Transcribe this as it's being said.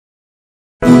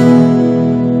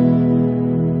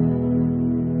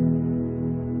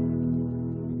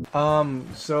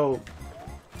So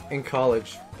in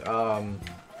college,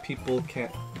 people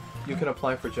can't. You can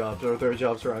apply for jobs, or there are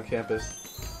jobs around campus.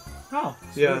 Oh,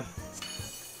 sweet.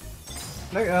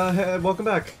 Yeah. Welcome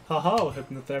back. Haha,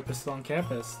 hypnotherapist on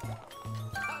campus.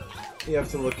 You have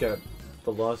to look at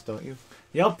the laws, don't you?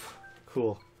 Yup.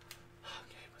 Cool.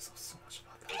 Okay, I know so much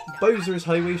about that. Bowser's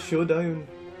Highway Showdown.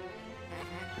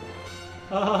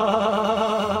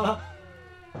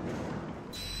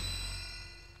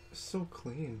 So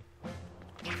clean.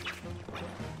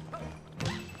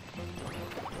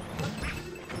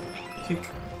 Kick.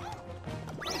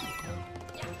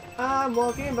 I'm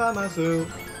walking by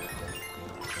myself.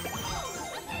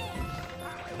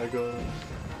 I go.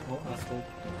 Oh, asshole.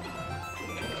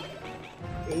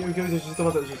 ちょっと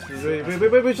待って、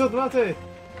ちょっと待って。ち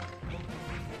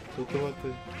ょっと待って。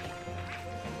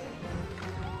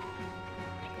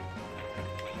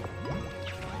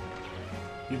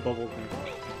You bubbled me.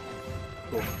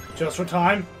 Cool. Just for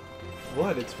time.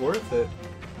 What? It's worth it.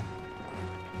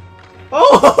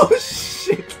 Oh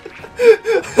shit!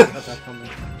 Got that coming.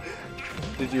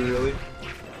 Did you really?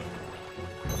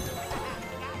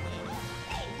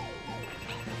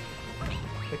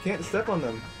 I can't step on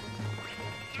them.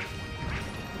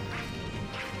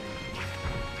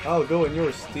 I'll go in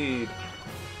your steed.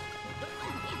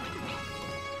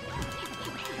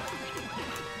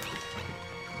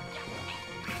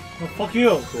 No, fuck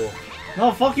you! Cool.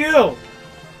 No, fuck you!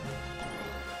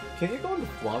 Can't you go on the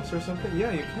flumps or something?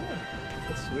 Yeah, you can.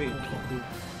 That's sweet. No, fuck you.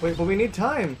 Wait, but we need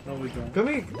time. No, we don't. Come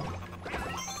here.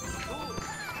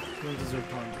 You don't deserve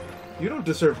time. You don't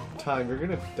deserve time. You're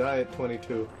gonna die at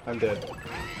 22. I'm dead.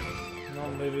 No,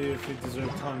 maybe if you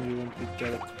deserve time, you won't be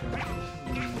dead at the point.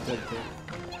 Dead.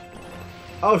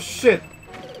 Oh shit!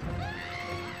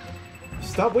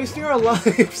 Stop wasting our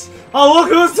lives! Oh, look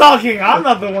who's talking! I'm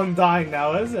not the one dying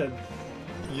now, is it?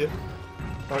 Yeah.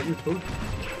 Aren't you too?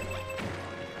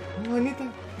 Oh, I need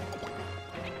that.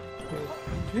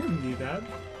 You didn't need that.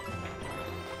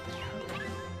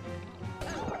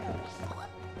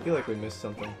 I feel like we missed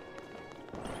something.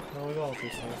 No, we got all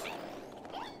three stars.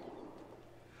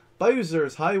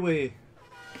 Bowser's Highway.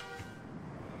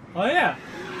 Oh yeah!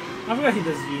 I forgot he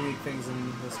does unique things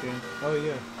in this game. Oh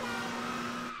yeah.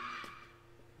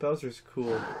 Bowser's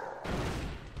cool.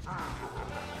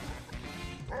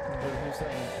 But who's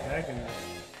that antagonist?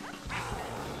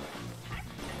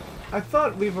 I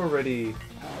thought we've already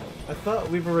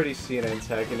seen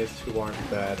antagonists who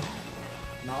aren't bad.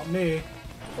 Not me.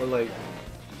 Or like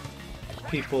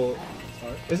people.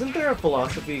 Sorry. Isn't there a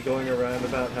philosophy going around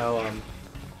about how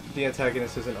the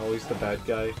antagonist isn't always the bad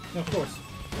guy? Yeah, of course.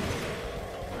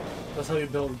 That's how you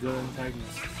build good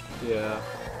antagonists. Yeah.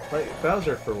 Like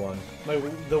Bowser for one. Like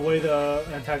the way the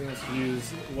antagonists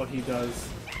views what he does,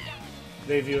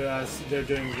 they view it as they're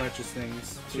doing righteous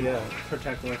things to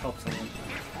protect or help someone.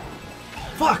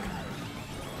 Fuck!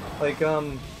 Like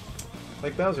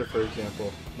Bowser for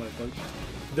example. Like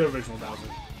the original Bowser.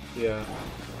 Yeah.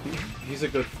 He's a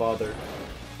good father.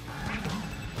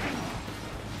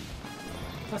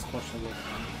 That's questionable.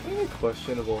 Maybe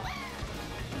questionable.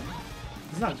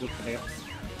 He's not good for chaos.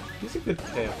 He's a good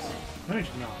chaos. No, he's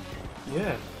not.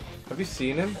 Yeah. Have you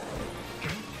seen him?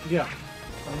 Yeah.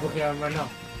 I'm looking at him right now.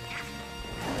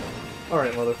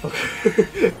 Alright,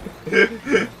 motherfucker.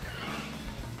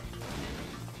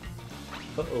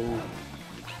 Uh-oh.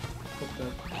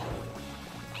 Okay.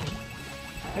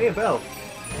 Hey, a bell!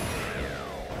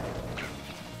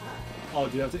 Oh,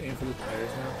 do you have to aim for the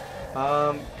players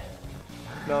now?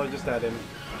 No, just add him.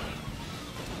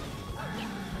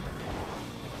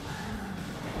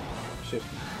 Shit.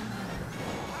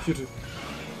 Shoot it.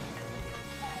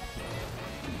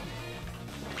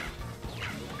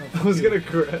 I was gonna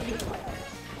grab it.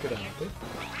 Good idea.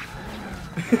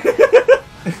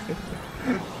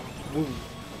 Woo.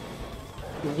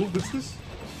 Woo, what's this?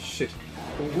 Shit.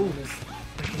 Woo,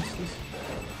 what's this?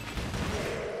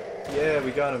 Yeah,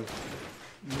 we got him.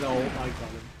 No, I got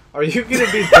him. Are you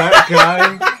gonna be that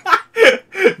guy?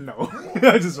 No.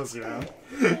 I just messed around.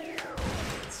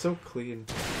 It's so clean.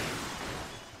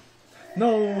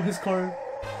 No, his car.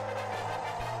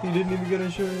 He didn't even get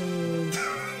insurance.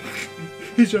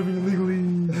 He's driving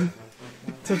illegally.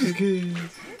 Touches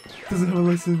kids. Doesn't have a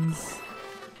license.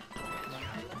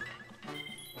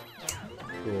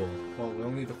 Cool. Well, we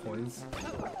don't need the coins.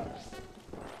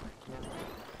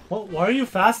 Well, why are you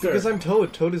faster? Because I'm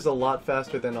Toad. Toad is a lot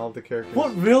faster than all the characters.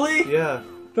 What, really? Yeah.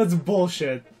 That's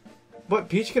bullshit. But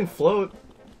Peach can float.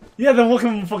 Yeah, then what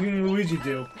can fucking Luigi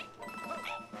do?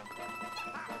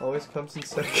 Always comes in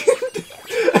second.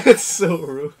 That's so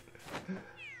rude.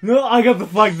 No, I got the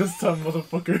flag this time,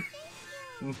 motherfucker.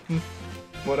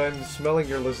 but I'm smelling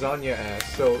your lasagna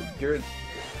ass, so you're...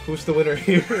 Who's the winner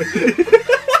here?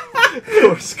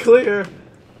 Course clear!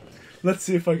 Let's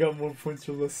see if I got more points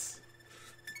for this.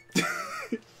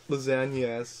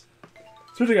 Lasagna ass.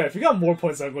 Seriously, guys, if you got more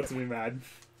points, I'm going to be mad.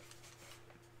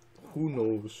 Who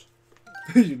knows?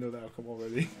 You know the outcome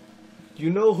already. You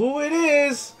know who it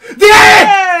is!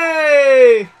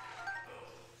 Hey!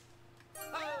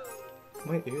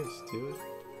 My ears, dude.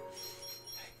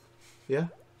 Yeah?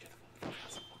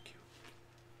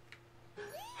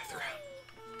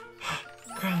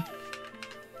 Crown.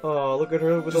 Oh, look at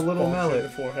her with Just a little bonk her in mallet. the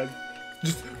forehead.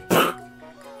 Just.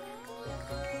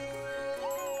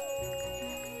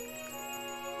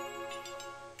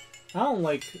 I don't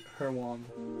like her wand.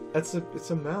 It's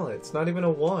a mallet. It's not even a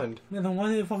wand. Yeah, then why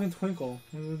did it fucking twinkle?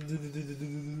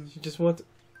 You just want to...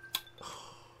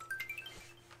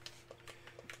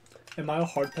 Am I a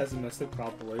hard pessimistic?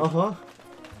 Probably. Uh-huh.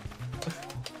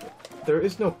 There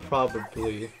is no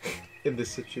probably in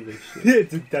this situation.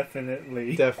 It's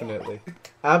definitely. Definitely.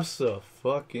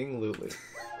 Abso-fucking-lutely.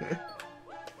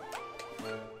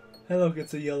 Hey look,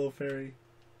 it's a yellow fairy.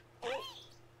 Did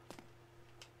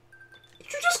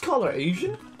you just call her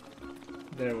Asian?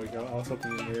 There we go. I was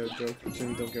hoping you made a joke.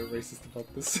 Jimmy, don't get racist about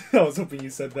this. I was hoping you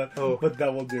said that. Oh. But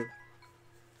that will do.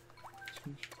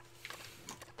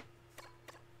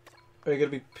 Are you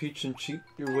gonna be peach and cheat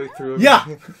your way through Yeah!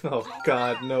 everything? Oh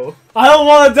god, no. I don't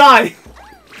want to die!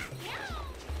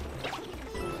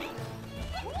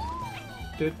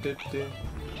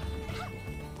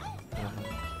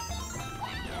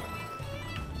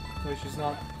 Wait, she's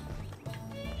not.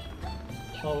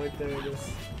 Oh wait, there it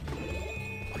is.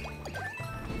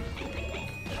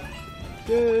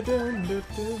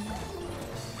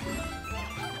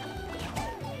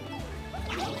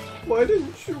 Why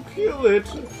didn't you kill it?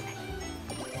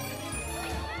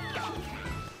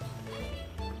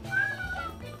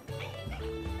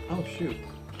 Oh shoot.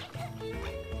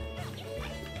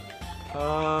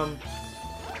 God,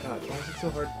 why is it so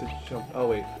hard to jump? Oh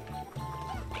wait.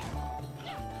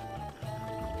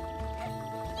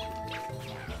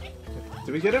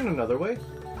 Did we get in another way?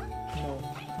 No,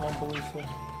 I don't believe so.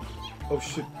 Oh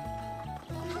shit.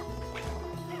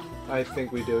 I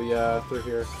think we do, yeah, through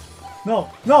here. No!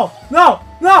 No! No!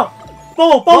 No!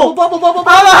 Bubble! Bubble, Bubble! bubble, bubble,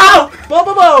 I don't know how!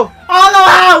 bubble, bubble! I don't know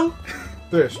how!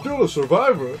 There's still a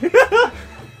survivor.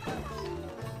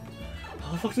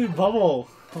 How the fuck do we bubble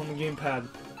on the gamepad?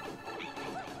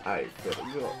 I better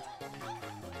go.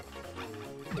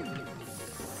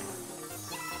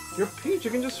 You're Peach,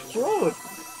 you can just float.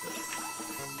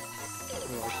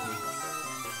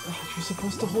 Oh, you're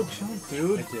supposed to hold jump,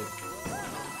 dude. I did.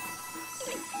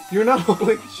 You're not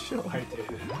holding jump. I did.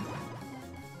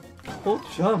 Hold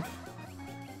jump.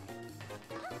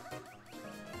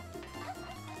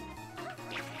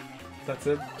 That's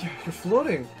it? Yeah, you're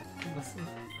floating. That's it.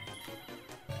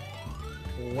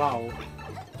 Wow.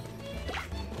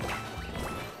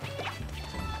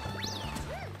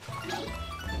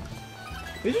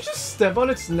 Did you just step on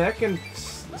its neck and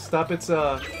stop its,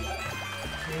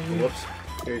 Whoops.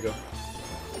 Here you go.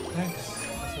 Thanks.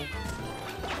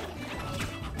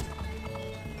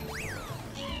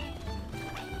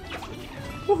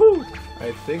 Woohoo!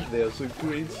 I think there's a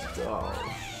green star.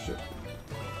 Oh, shit.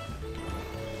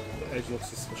 The edge looks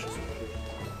suspicious over here.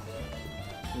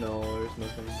 No, there's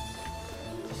nothing.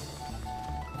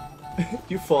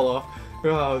 You fall off.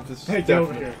 Oh, this Hey, is get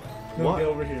over definitely- here. No, What? get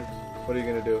over here. What are you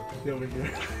gonna do? Get over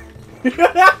here.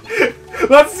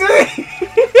 Let's see!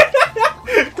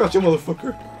 Gotcha,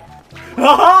 motherfucker.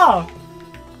 Haha!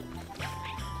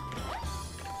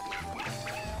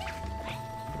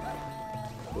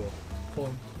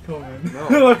 Cool. Come on, man. No,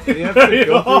 Let me you have carry to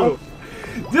go on.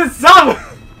 through. Just stop!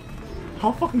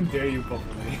 How fucking dare you bubble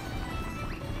me?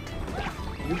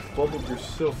 You bubbled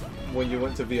yourself when you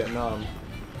went to Vietnam.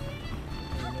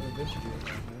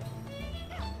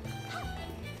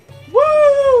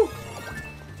 Woo!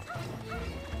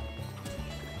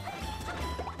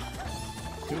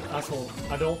 Dude, asshole.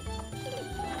 I don't.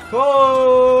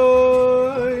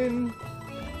 Coin!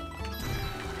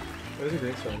 There's a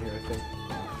green star in here, I think.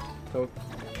 Oh.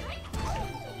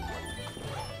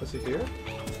 Was it here?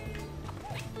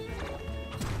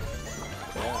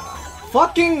 Yeah.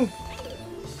 Fucking!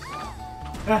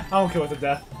 I don't care with the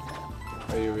death.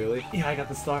 Are you really? Yeah, I got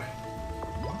the star.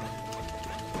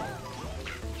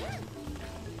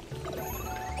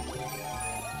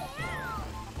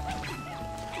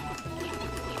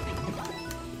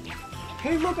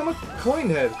 Hey, look, I'm a coin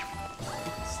head.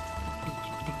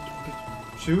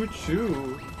 Choo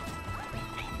choo.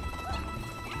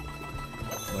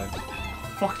 What?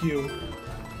 Fuck you.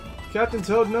 Captain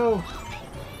Toad, no.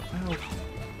 Ow.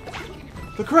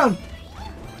 Look around!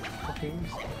 Okay,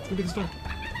 let's go get the star.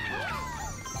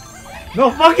 No,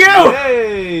 fuck you!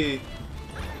 Hey!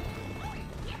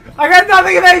 I got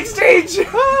nothing in that exchange!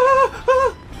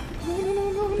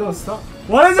 No, stop.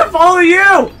 Why does it follow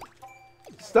you?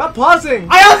 Stop pausing!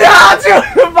 I don't know how to!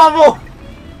 Bubble!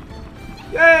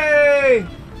 Yay!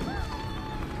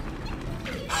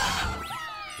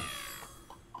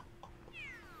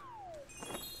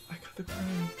 I got the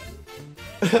crown.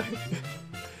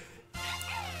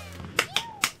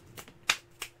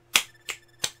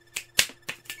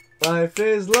 Life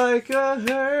is like a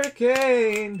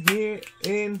hurricane here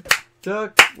in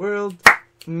Duck World.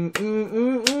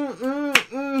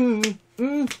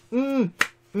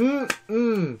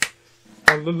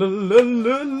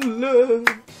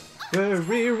 Where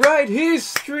we write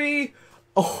history.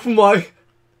 Oh my.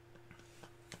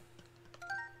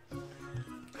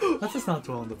 Let's just not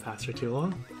dwell on the past for too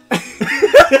long.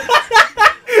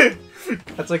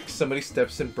 That's like somebody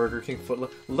steps in Burger King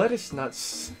foot. Let us not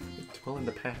dwell in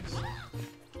the past.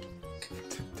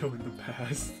 Dwell in the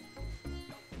past.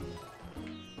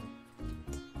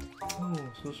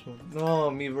 Oh, this one. No,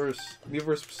 Miiverse.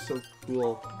 Miiverse was so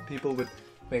cool. People would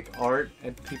make art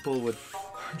and people would...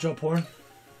 Draw porn?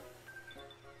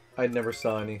 I never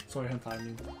saw any. Sorry, hentai, I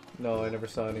mean. No, I never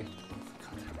saw any.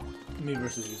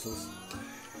 Miiverse is useless.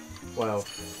 Wow.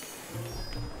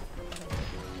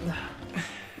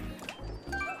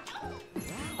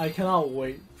 I cannot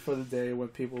wait for the day when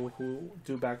people who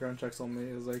do background checks on me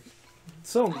is like,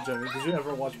 so, Jenny, did you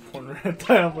ever watch porn or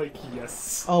hentai? I'm like,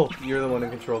 yes. Oh, you're the one in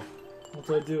control. What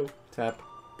do I do? Tap.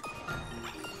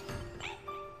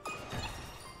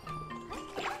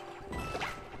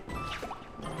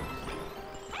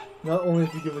 Not only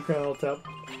if you give the crown, I'll tap.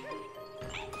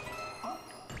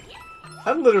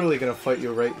 I'm literally gonna fight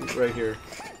you right here.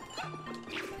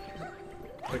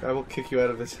 Like, I will kick you out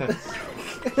of this house.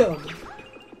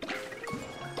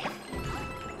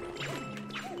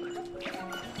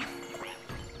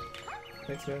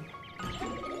 Thanks, man.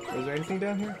 Was there anything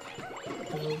down here?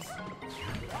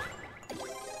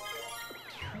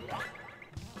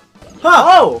 Huh!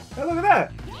 Oh! Hey, look at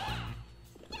that!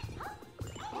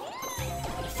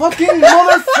 Fucking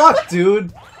motherfuck,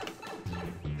 dude!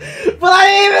 But I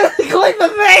didn't even click the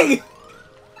thing!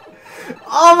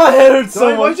 Oh, my head hurts so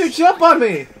much! Why'd you jump on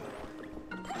me?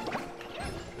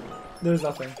 There's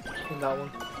nothing in that one.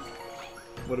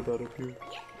 What about up here?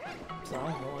 So,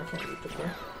 I don't know, I can't reach up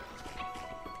there.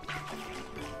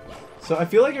 So I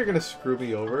feel like you're gonna screw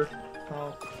me over.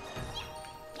 Oh.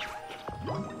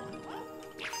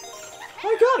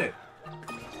 I got it!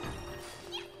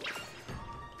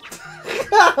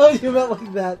 Oh, you meant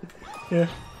like that. Here.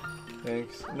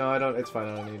 Thanks. No, I don't. It's fine.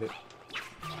 I don't need it.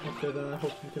 Okay, then I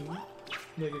hope you can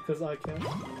make it because I can.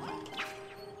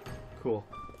 Cool.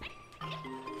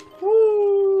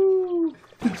 Woo!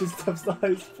 It just taps the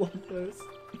highest blood first.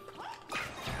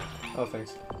 Oh,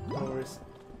 thanks. No worries.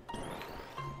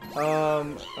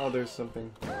 Oh, there's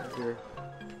something here.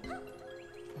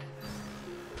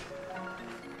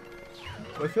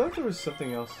 I feel like there was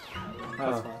something else.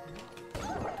 That's fine.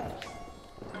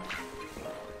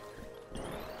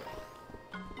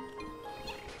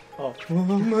 Oh.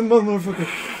 Motherfucker.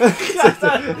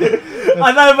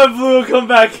 I thought my blue would come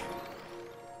back.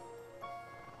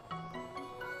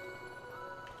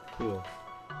 Cool.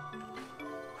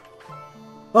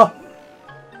 Oh!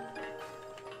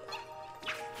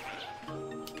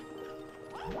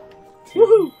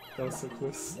 Woohoo! That was so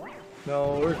close.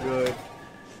 No, we're good.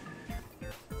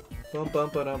 Bum bum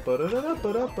ba dum ba da da da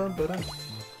ba da bum ba da.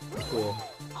 Cool.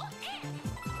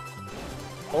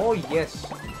 Oh yes.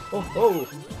 Oh oh.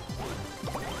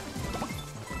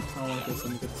 I want this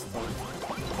and get the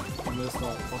stuff. I'm gonna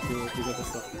stop. Fuck you if you get the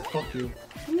stuff. Fuck you.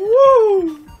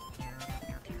 Woo!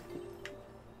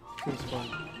 Seems fun.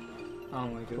 I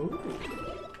don't like it. Ooh.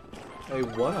 Hey,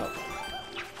 what up?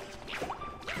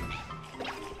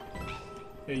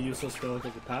 Hey, useless relic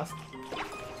of the past.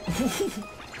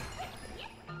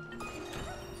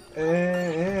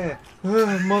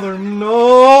 Mother,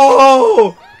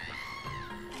 no!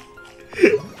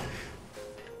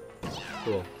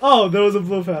 Cool. Oh, there was a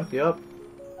blue path. Yep.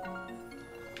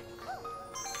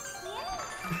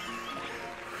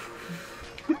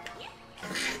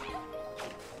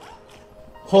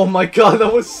 Oh my god,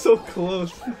 that was so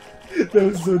close. That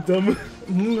was so dumb.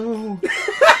 No.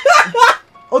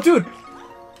 Oh, dude.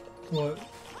 What?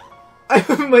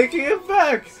 I'm making it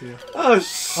back. Yeah. Oh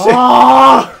shit.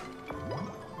 Ah!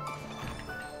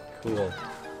 Cool.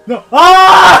 No.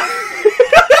 Ah!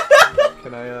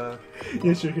 Can I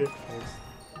Yes, you're here. Thanks.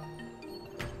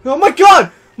 Oh my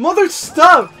god! Mother,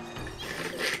 stop!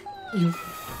 You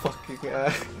fucking...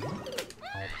 The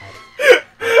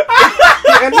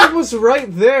ending was right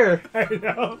there. I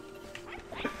know.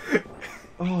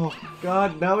 Oh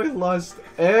god, now we lost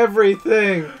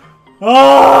everything.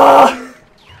 Oh!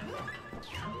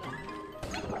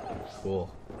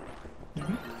 Cool.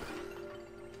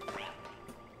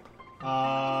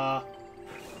 Why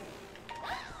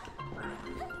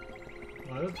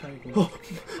don't tiny Oh.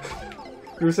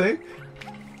 You were saying?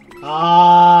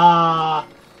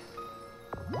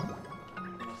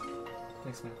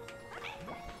 Thanks, man.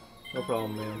 No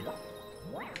problem, man.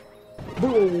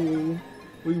 Boom!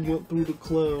 We went through the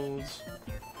clouds.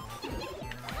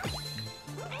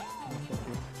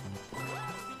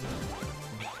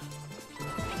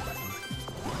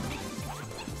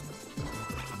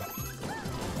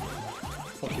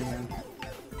 Fuck you, man.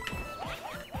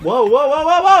 Whoa, whoa, whoa,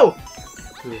 whoa, whoa!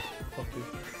 Dude, fuck you.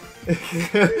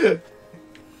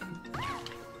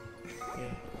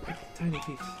 Yeah. Tiny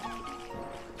piece.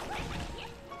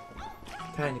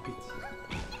 Tiny piece.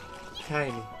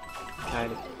 Tiny.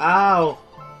 Tiny. Ow!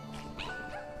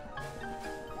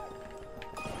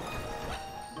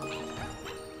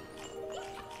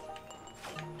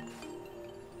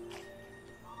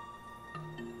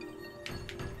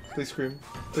 Please scream.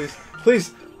 Please.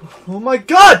 Please! Oh my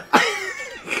god!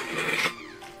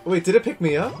 Wait, did it pick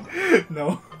me up?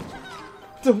 No.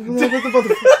 Fine,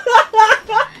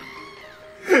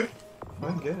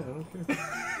 get it, I don't care.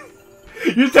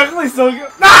 You're technically so good.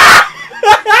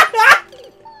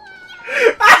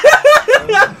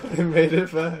 I made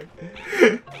it back.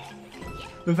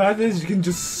 The fact is, you can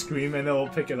just scream and it'll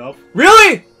pick it up.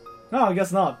 Really? No, I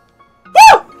guess not.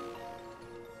 Woo!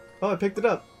 Oh, I picked it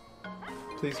up.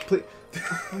 Please, please.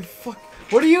 Oh, fuck.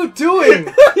 What are you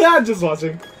doing? Yeah, I'm just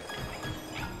watching.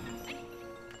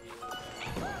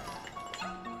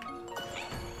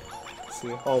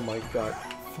 See? Oh my god.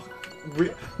 Fuck.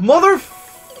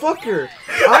 Motherfucker!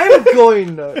 I'm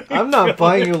going nuts. I'm not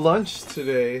buying you lunch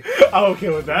today. I'm okay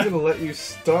with that. I'm gonna let you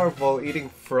starve while eating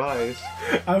fries.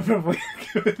 I'm probably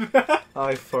okay with that.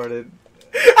 I farted.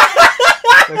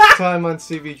 Next time on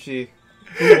CVG.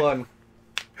 Who won?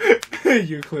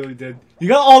 You clearly did. You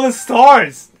got all the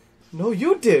stars! No,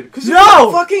 you did! Because No!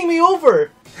 you're fucking me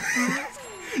over!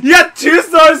 You got 2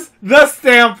 stars, the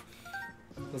stamp!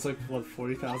 That's like, what,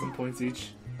 40,000 points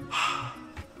each?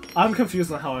 I'm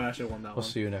confused on how I actually won that one. I'll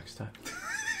see you next time.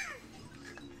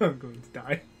 I'm going to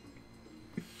die.